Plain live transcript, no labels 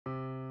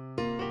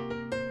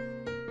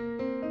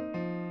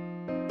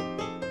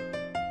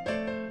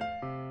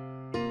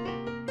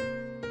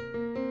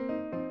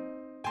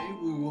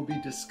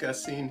be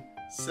discussing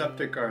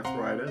septic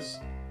arthritis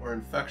or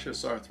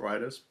infectious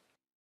arthritis.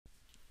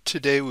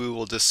 Today we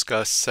will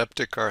discuss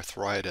septic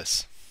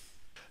arthritis.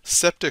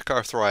 Septic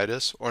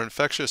arthritis or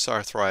infectious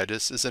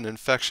arthritis is an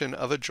infection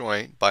of a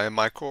joint by a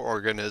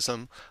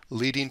microorganism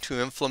leading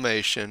to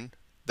inflammation,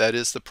 that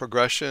is, the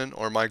progression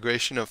or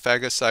migration of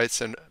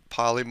phagocytes and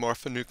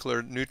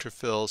polymorphonuclear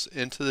neutrophils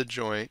into the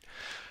joint,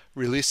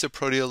 release of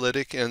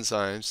proteolytic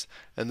enzymes,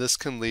 and this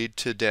can lead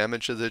to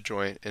damage of the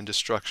joint and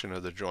destruction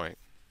of the joint.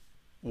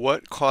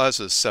 What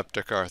causes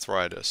septic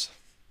arthritis?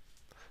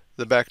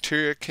 The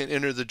bacteria can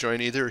enter the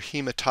joint either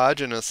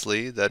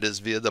hematogenously, that is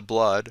via the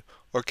blood,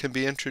 or can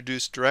be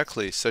introduced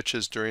directly, such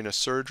as during a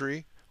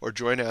surgery or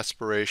joint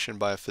aspiration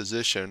by a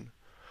physician,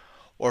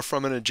 or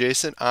from an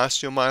adjacent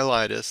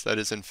osteomyelitis, that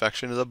is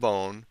infection of the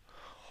bone,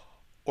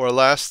 or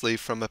lastly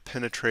from a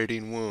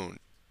penetrating wound.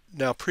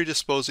 Now,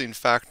 predisposing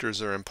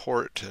factors are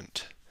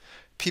important.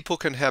 People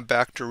can have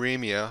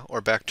bacteremia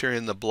or bacteria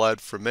in the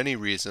blood for many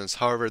reasons.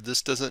 However,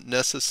 this doesn't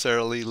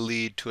necessarily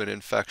lead to an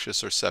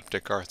infectious or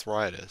septic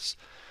arthritis.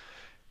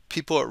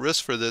 People at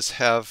risk for this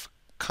have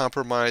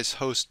compromised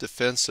host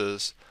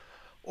defenses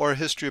or a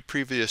history of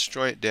previous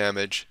joint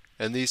damage,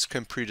 and these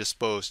can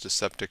predispose to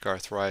septic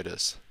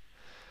arthritis.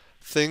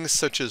 Things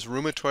such as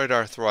rheumatoid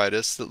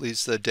arthritis that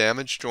leads to a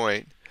damaged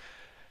joint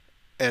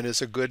and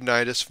is a good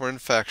nidus for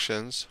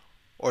infections,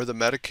 or the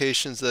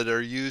medications that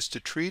are used to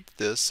treat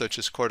this, such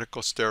as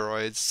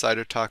corticosteroids,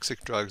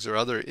 cytotoxic drugs, or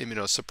other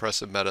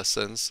immunosuppressive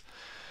medicines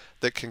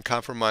that can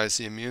compromise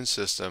the immune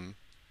system.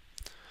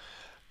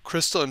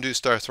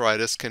 Crystal-induced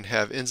arthritis can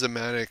have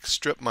enzymatic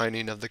strip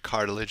mining of the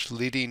cartilage,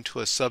 leading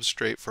to a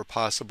substrate for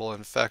possible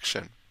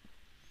infection.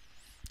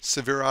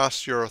 Severe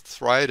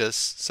osteoarthritis,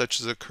 such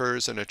as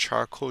occurs in a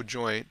Charcot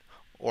joint,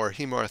 or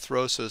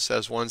hemarthrosis,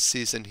 as one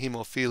sees in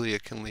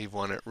hemophilia, can leave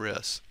one at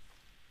risk.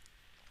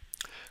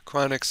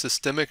 Chronic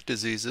systemic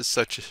diseases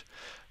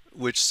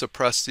which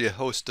suppress the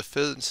host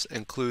defense,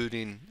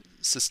 including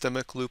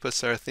systemic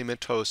lupus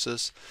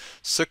erythematosus,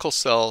 sickle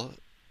cell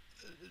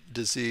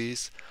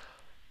disease,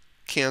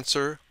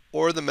 cancer,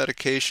 or the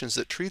medications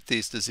that treat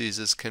these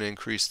diseases can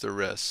increase the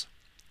risk.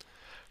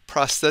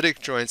 Prosthetic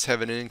joints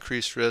have an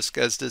increased risk,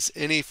 as does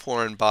any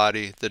foreign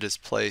body that is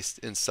placed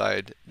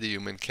inside the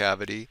human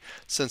cavity,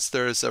 since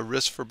there is a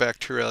risk for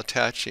bacteria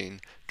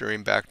attaching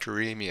during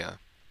bacteremia.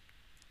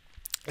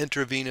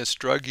 Intravenous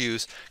drug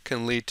use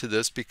can lead to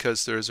this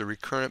because there is a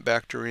recurrent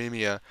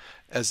bacteremia,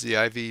 as the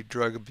IV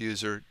drug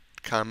abuser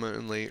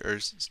commonly or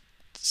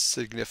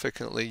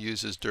significantly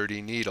uses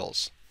dirty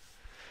needles.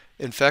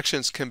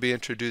 Infections can be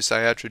introduced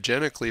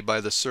iatrogenically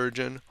by the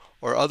surgeon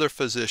or other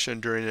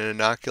physician during an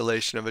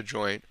inoculation of a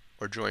joint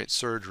or joint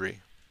surgery.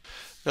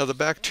 Now, the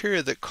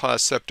bacteria that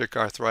cause septic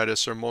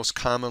arthritis are most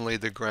commonly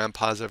the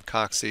gram-positive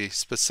cocci,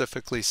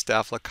 specifically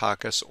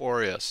Staphylococcus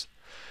aureus.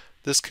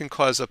 This can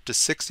cause up to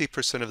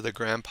 60% of the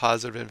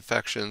gram-positive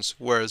infections,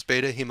 whereas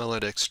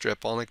beta-hemolytic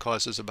strep only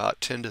causes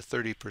about 10 to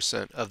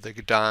 30% of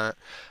the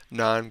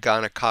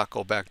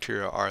non-gonococcal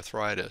bacterial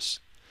arthritis.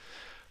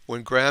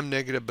 When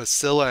gram-negative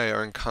bacilli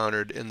are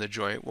encountered in the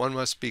joint, one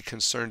must be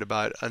concerned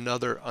about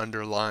another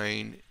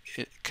underlying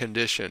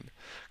condition.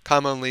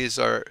 Commonly,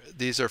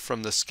 these are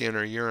from the skin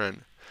or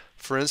urine.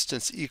 For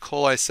instance, E.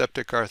 coli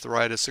septic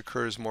arthritis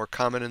occurs more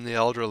common in the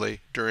elderly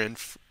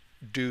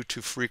due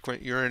to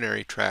frequent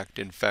urinary tract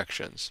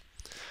infections.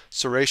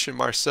 Serratia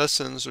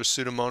marcescens or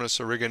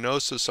Pseudomonas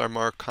aeruginosus are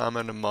more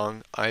common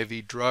among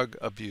IV drug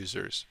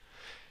abusers.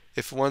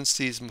 If one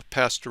sees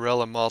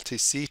Pastorella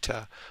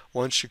multiceta,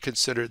 one should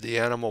consider the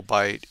animal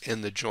bite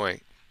in the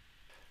joint.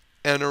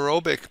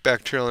 Anaerobic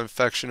bacterial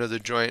infection of the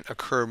joint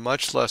occur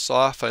much less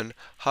often.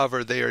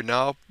 However, they are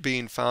now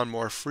being found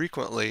more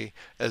frequently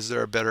as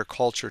there are better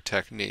culture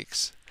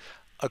techniques.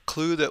 A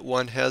clue that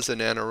one has an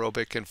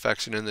anaerobic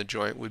infection in the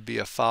joint would be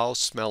a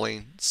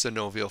foul-smelling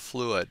synovial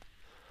fluid,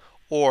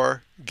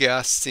 or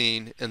gas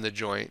seen in the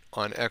joint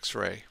on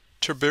X-ray.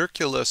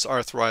 Tuberculous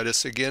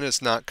arthritis again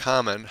is not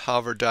common.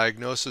 However,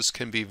 diagnosis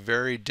can be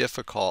very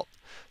difficult.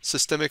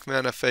 Systemic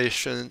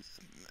manifestations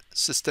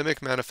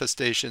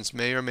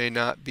may or may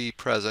not be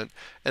present,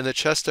 and the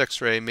chest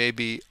X-ray may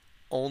be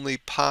only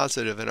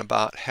positive in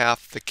about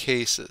half the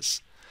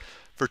cases.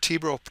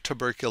 Vertebral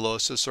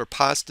tuberculosis or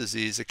Pott's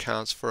disease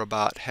accounts for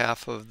about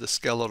half of the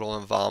skeletal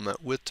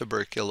involvement with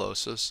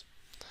tuberculosis.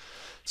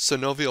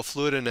 Synovial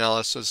fluid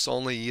analysis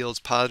only yields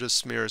positive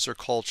smears or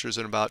cultures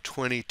in about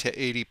 20 to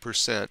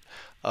 80%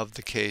 of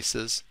the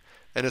cases,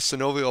 and a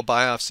synovial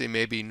biopsy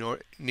may be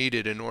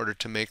needed in order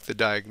to make the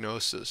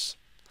diagnosis.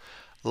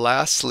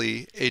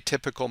 Lastly,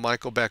 atypical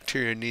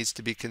mycobacteria needs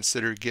to be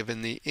considered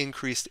given the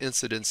increased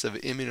incidence of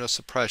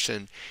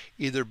immunosuppression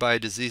either by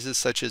diseases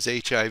such as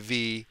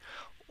HIV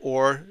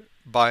or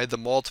by the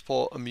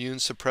multiple immune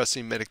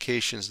suppressing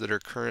medications that are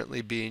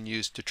currently being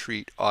used to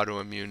treat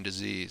autoimmune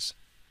disease.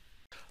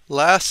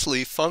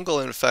 Lastly,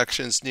 fungal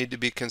infections need to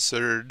be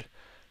considered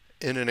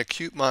in an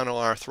acute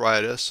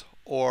monoarthritis,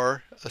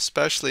 or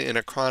especially in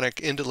a chronic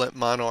indolent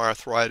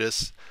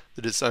monoarthritis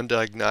that is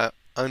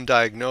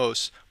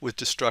undiagnosed with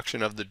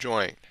destruction of the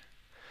joint.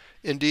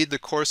 Indeed, the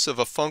course of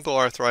a fungal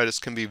arthritis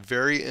can be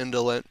very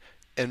indolent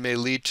and may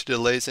lead to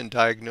delays in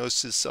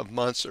diagnosis of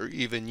months or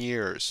even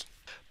years.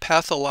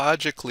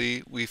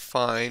 Pathologically, we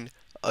find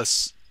a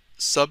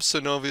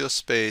subsynovial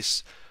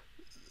space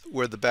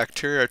where the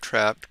bacteria are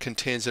trapped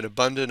contains an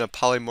abundance of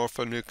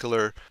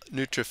polymorphonuclear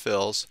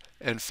neutrophils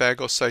and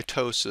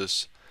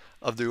phagocytosis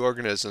of the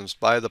organisms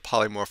by the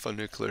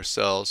polymorphonuclear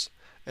cells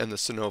and the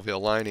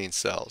synovial lining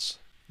cells.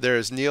 There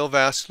is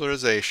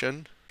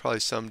neovascularization, probably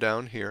some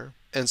down here,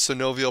 and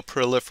synovial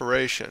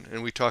proliferation,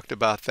 and we talked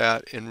about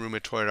that in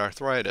rheumatoid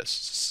arthritis.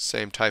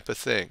 Same type of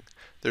thing.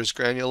 There's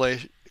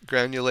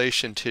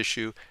granulation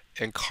tissue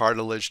and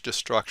cartilage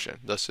destruction,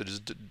 thus it is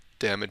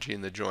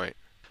damaging the joint.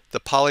 The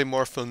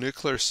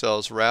polymorphonuclear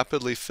cells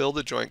rapidly fill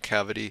the joint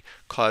cavity,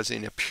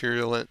 causing a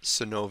purulent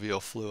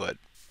synovial fluid.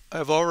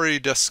 I've already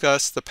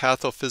discussed the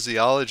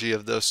pathophysiology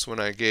of this when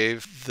I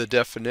gave the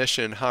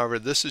definition. However,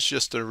 this is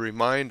just a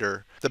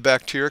reminder. The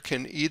bacteria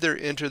can either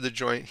enter the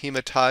joint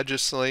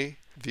hematogeneously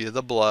via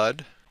the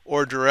blood,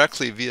 or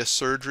directly via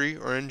surgery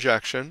or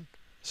injection,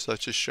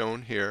 such as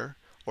shown here,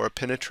 or a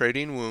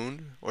penetrating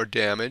wound or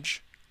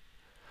damage,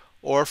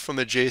 or from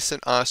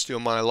adjacent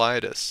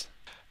osteomyelitis.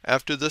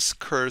 After this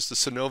occurs, the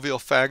synovial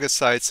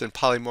phagocytes and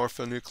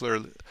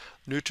polymorphonuclear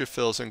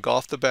neutrophils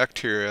engulf the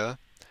bacteria,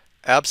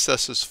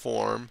 abscesses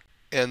form,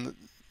 and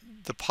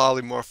the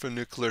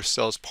polymorphonuclear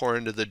cells pour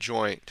into the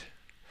joint.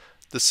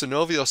 The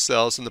synovial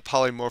cells and the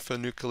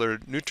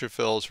polymorphonuclear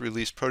neutrophils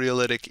release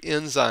proteolytic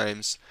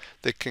enzymes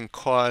that can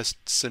cause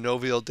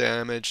synovial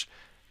damage,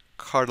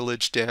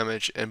 cartilage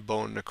damage, and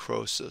bone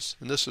necrosis.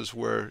 And this is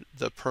where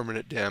the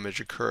permanent damage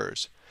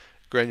occurs.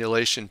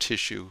 Granulation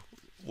tissue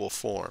will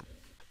form.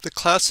 The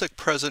classic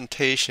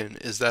presentation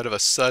is that of a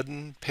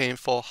sudden,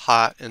 painful,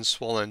 hot, and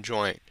swollen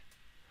joint.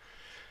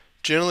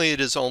 Generally,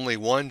 it is only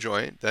one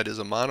joint, that is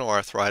a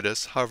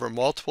monoarthritis. However,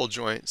 multiple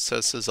joints,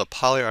 such as a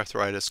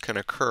polyarthritis, can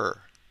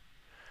occur.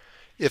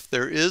 If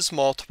there is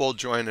multiple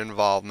joint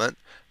involvement,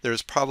 there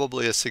is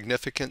probably a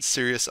significant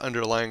serious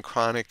underlying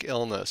chronic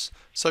illness,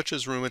 such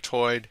as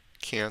rheumatoid,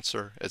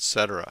 cancer,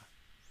 etc.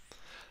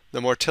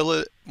 The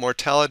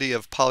mortality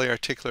of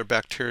polyarticular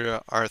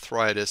bacterial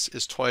arthritis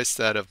is twice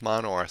that of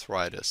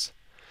monoarthritis.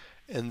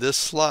 In this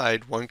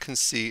slide, one can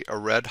see a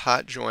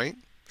red-hot joint,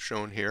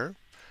 shown here.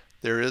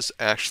 There is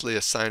actually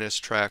a sinus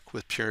tract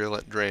with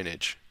purulent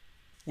drainage.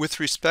 With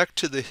respect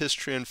to the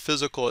history and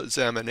physical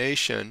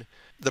examination,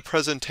 the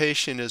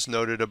presentation is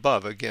noted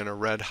above. Again, a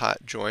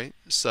red-hot joint,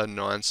 sudden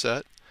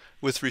onset.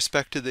 With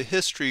respect to the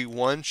history,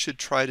 one should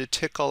try to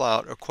tickle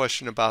out a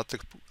question about the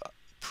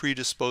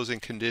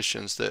predisposing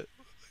conditions that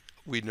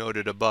we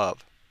noted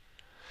above.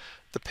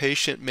 The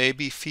patient may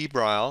be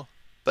febrile,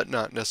 but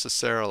not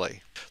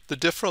necessarily. The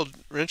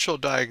differential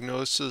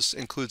diagnosis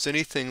includes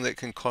anything that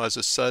can cause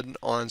a sudden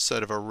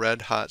onset of a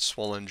red-hot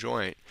swollen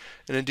joint.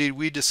 And indeed,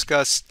 we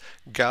discussed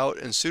gout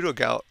and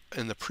pseudogout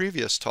in the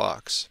previous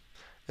talks,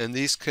 and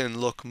these can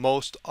look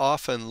most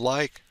often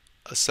like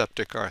a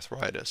septic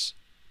arthritis.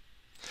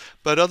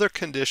 But other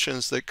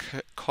conditions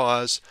that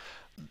cause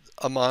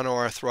a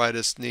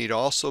monoarthritis need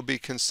also be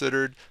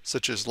considered,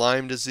 such as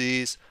Lyme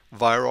disease,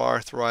 viral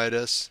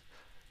arthritis,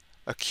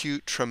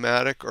 acute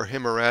traumatic or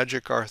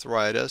hemorrhagic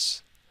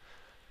arthritis,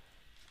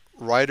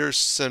 Reiter's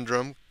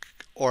syndrome,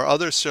 or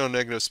other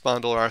seronegative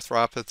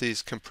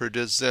spondyloarthropathies can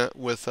present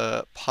with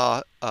a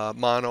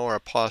mono or a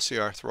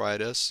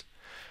polyarthritis.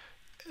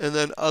 And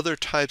then other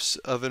types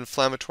of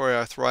inflammatory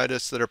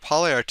arthritis that are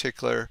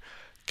polyarticular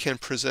can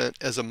present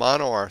as a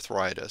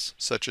monoarthritis,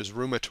 such as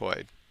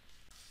rheumatoid.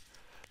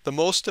 The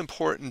most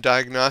important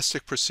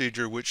diagnostic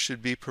procedure which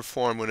should be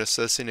performed when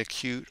assessing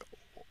acute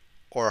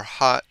or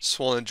hot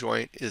swollen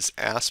joint is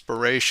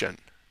aspiration.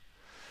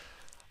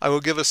 I will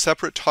give a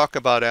separate talk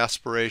about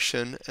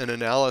aspiration and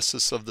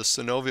analysis of the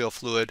synovial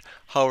fluid.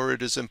 However,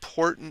 it is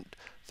important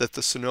that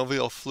the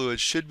synovial fluid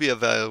should be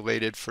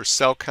evaluated for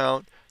cell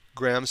count,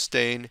 gram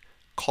stain,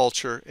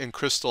 culture, and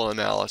crystal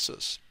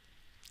analysis.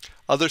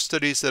 Other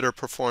studies that are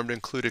performed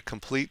include a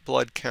complete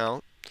blood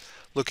count,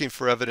 looking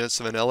for evidence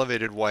of an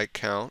elevated white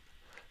count.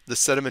 The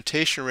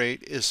sedimentation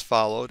rate is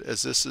followed,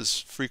 as this is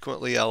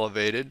frequently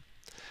elevated.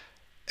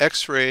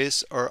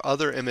 X-rays or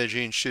other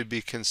imaging should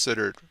be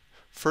considered.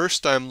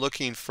 First, I'm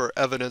looking for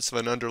evidence of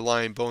an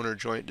underlying bone or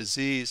joint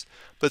disease,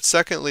 but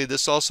secondly,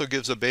 this also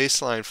gives a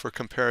baseline for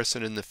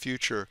comparison in the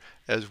future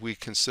as we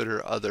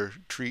consider other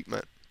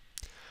treatment.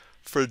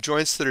 For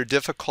joints that are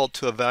difficult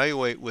to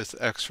evaluate with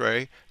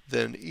X-ray,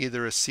 then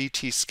either a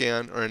CT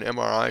scan or an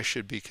MRI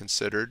should be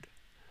considered.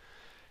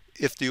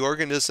 If the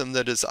organism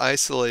that is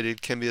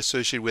isolated can be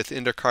associated with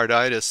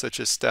endocarditis, such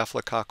as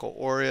Staphylococcus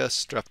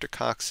aureus,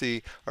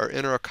 streptococci, or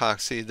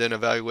enterococci, then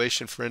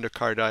evaluation for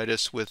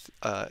endocarditis with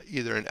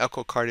either an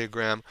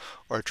echocardiogram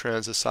or a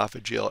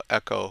transesophageal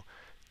echo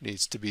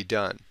needs to be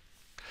done.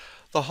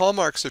 The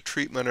hallmarks of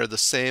treatment are the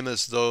same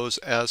as those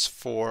as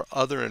for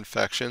other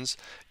infections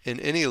in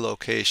any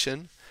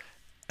location.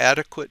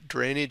 Adequate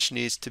drainage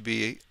needs to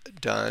be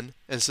done,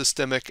 and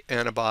systemic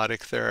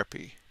antibiotic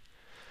therapy.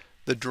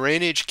 The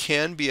drainage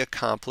can be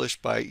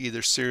accomplished by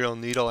either serial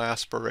needle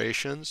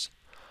aspirations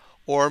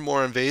or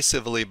more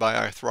invasively by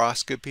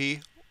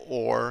arthroscopy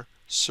or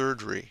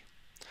surgery.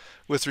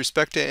 With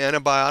respect to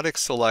antibiotic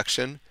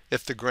selection,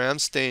 if the gram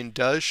stain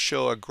does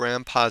show a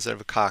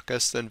gram-positive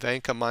coccus, then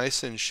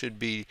vancomycin should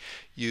be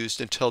used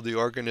until the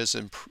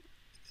organism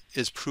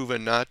is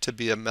proven not to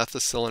be a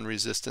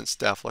methicillin-resistant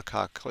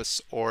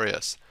Staphylococcus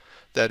aureus,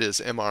 that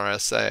is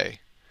MRSA.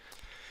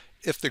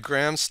 If the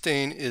gram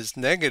stain is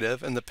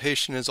negative and the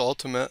patient is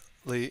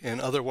ultimately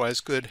in otherwise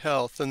good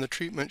health, then the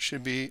treatment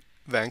should be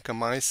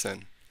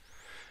vancomycin.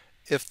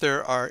 If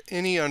there are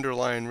any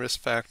underlying risk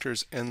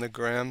factors and the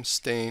gram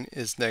stain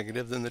is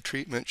negative, then the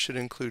treatment should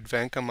include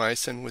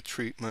vancomycin with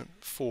treatment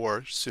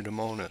for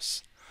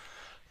Pseudomonas.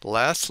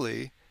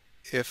 Lastly,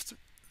 if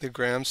the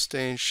gram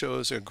stain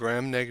shows a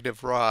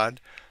gram-negative rod,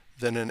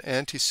 then an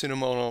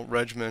anti-pseudomonal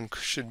regimen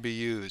should be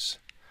used.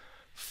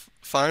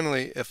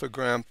 Finally, if a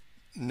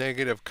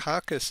gram-negative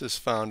coccus is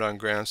found on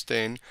gram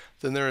stain,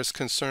 then there is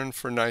concern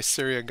for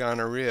Neisseria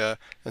gonorrhea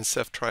and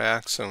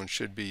ceftriaxone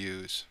should be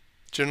used.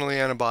 Generally,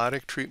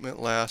 antibiotic treatment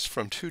lasts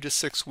from 2 to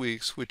 6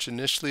 weeks, which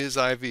initially is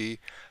IV,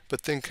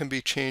 but then can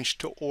be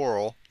changed to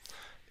oral.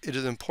 It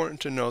is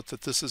important to note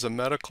that this is a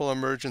medical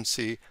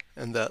emergency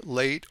and that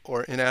late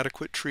or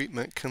inadequate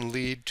treatment can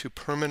lead to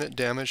permanent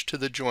damage to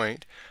the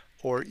joint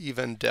or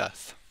even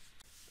death.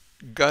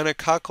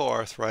 Gonococcal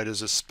arthritis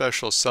is a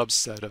special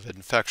subset of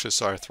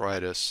infectious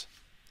arthritis.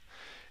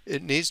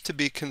 It needs to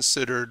be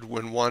considered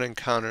when one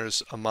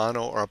encounters a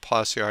mono or a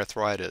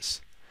polyarthritis.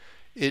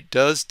 It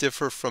does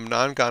differ from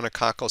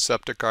non-gonococcal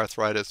septic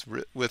arthritis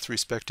with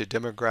respect to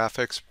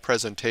demographics,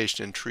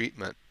 presentation, and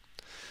treatment.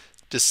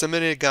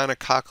 Disseminated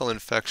gonococcal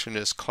infection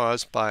is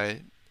caused by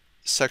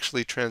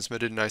sexually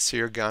transmitted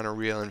Neisseria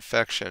gonorrhea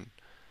infection.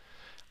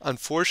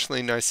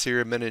 Unfortunately,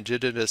 Neisseria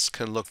meningitidis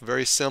can look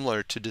very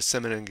similar to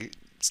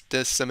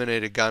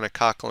disseminated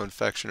gonococcal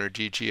infection or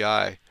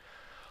DGI,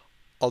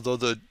 although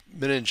the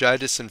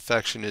meningitis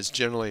infection is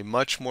generally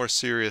much more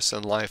serious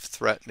and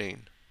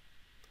life-threatening.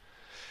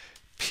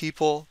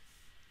 People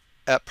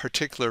at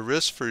particular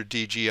risk for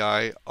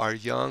DGI are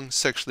young,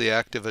 sexually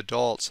active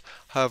adults.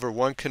 However,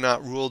 one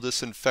cannot rule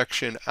this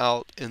infection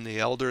out in the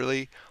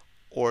elderly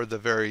or the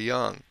very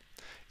young.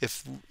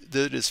 If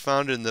it is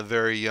found in the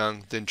very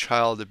young, then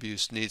child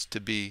abuse needs to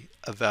be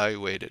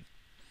evaluated.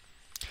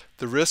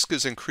 The risk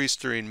is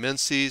increased during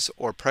menses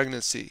or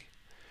pregnancy.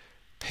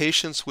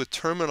 Patients with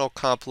terminal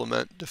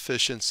complement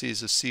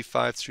deficiencies of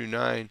C5 through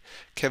 9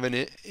 can have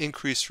an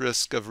increased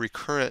risk of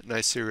recurrent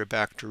Neisseria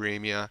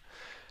bacteremia.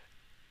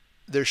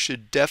 There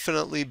should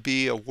definitely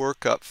be a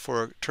workup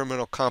for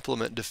terminal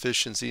complement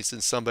deficiencies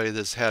in somebody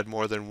that's had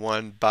more than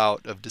one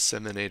bout of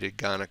disseminated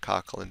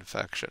gonococcal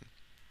infection.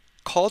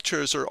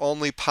 Cultures are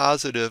only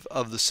positive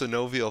of the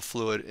synovial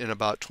fluid in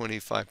about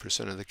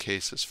 25% of the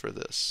cases for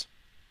this.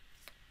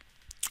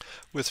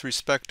 With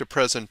respect to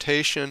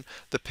presentation,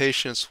 the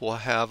patients will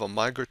have a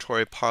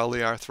migratory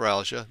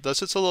polyarthralgia.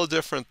 Thus, it's a little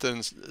different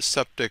than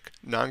septic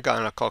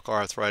non-gonococcal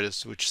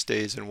arthritis, which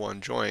stays in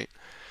one joint,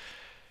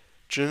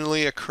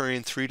 generally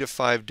occurring 3 to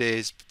 5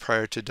 days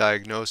prior to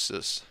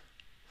diagnosis.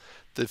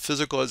 The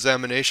physical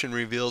examination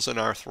reveals an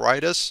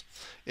arthritis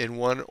in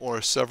one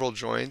or several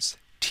joints,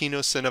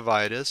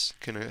 tenosynovitis,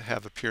 can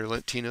have a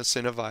purulent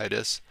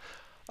tenosynovitis,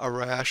 a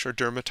rash or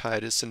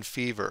dermatitis, and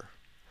fever.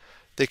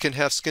 They can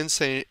have skin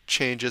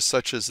changes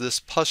such as this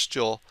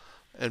pustule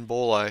and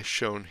boli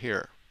shown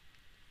here.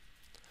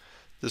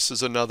 This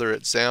is another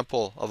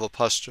example of a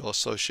pustule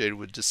associated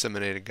with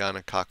disseminated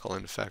gonococcal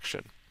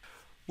infection.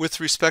 With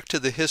respect to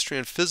the history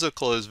and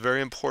physical, it is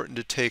very important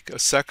to take a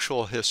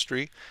sexual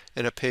history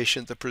in a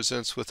patient that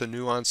presents with a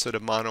new onset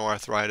of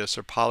monoarthritis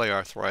or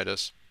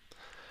polyarthritis.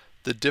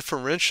 The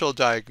differential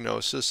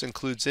diagnosis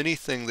includes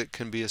anything that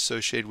can be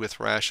associated with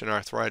rash and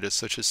arthritis,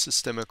 such as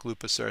systemic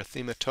lupus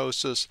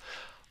erythematosus,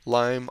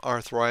 Lyme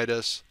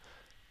arthritis,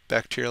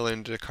 bacterial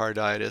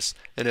endocarditis,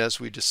 and as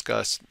we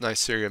discussed,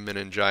 Neisseria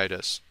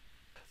meningitis.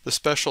 The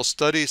special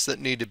studies that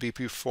need to be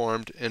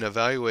performed in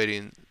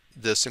evaluating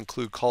this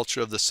include culture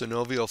of the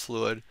synovial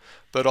fluid,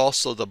 but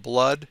also the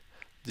blood,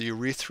 the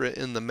urethra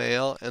in the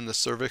male and the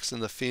cervix in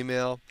the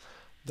female,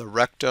 the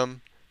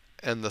rectum,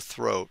 and the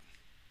throat.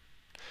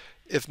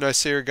 If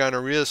Neisseria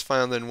gonorrhea is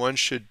found, then one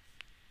should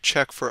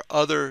check for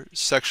other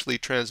sexually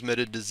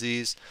transmitted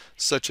disease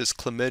such as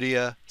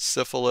chlamydia,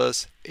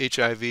 syphilis,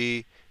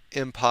 HIV,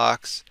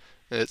 mpox,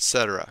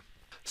 etc.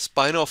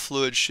 Spinal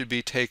fluid should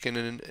be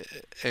taken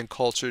and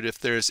cultured if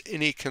there is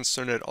any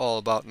concern at all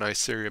about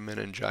Neisseria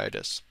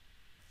meningitis.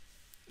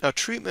 Now,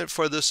 treatment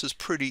for this is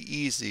pretty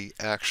easy,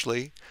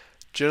 actually.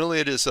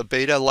 Generally, it is a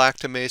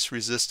beta-lactamase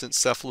resistant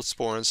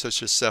cephalosporin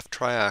such as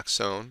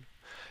ceftriaxone.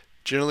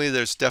 Generally,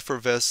 there's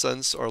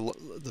defervescence, or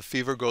the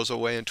fever goes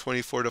away in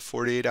 24 to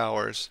 48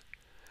 hours.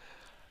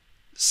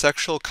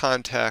 Sexual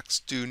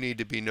contacts do need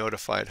to be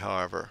notified,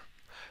 however.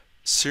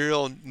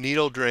 Serial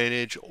needle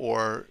drainage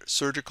or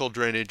surgical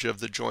drainage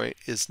of the joint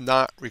is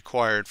not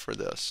required for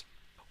this.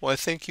 Well, I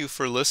thank you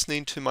for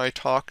listening to my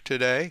talk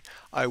today.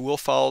 I will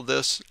follow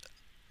this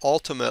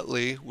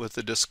ultimately with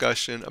the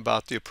discussion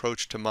about the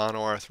approach to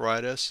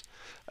monoarthritis.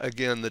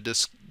 Again,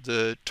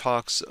 the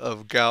talks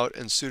of gout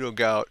and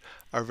pseudogout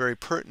are very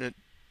pertinent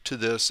to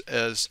this,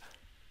 as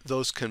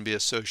those can be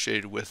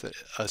associated with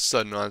a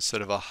sudden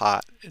onset of a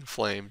hot,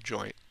 inflamed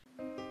joint.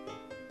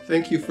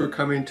 Thank you for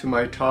coming to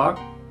my talk.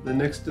 The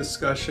next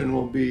discussion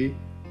will be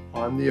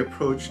on the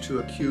approach to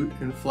acute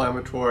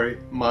inflammatory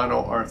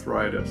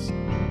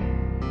monoarthritis.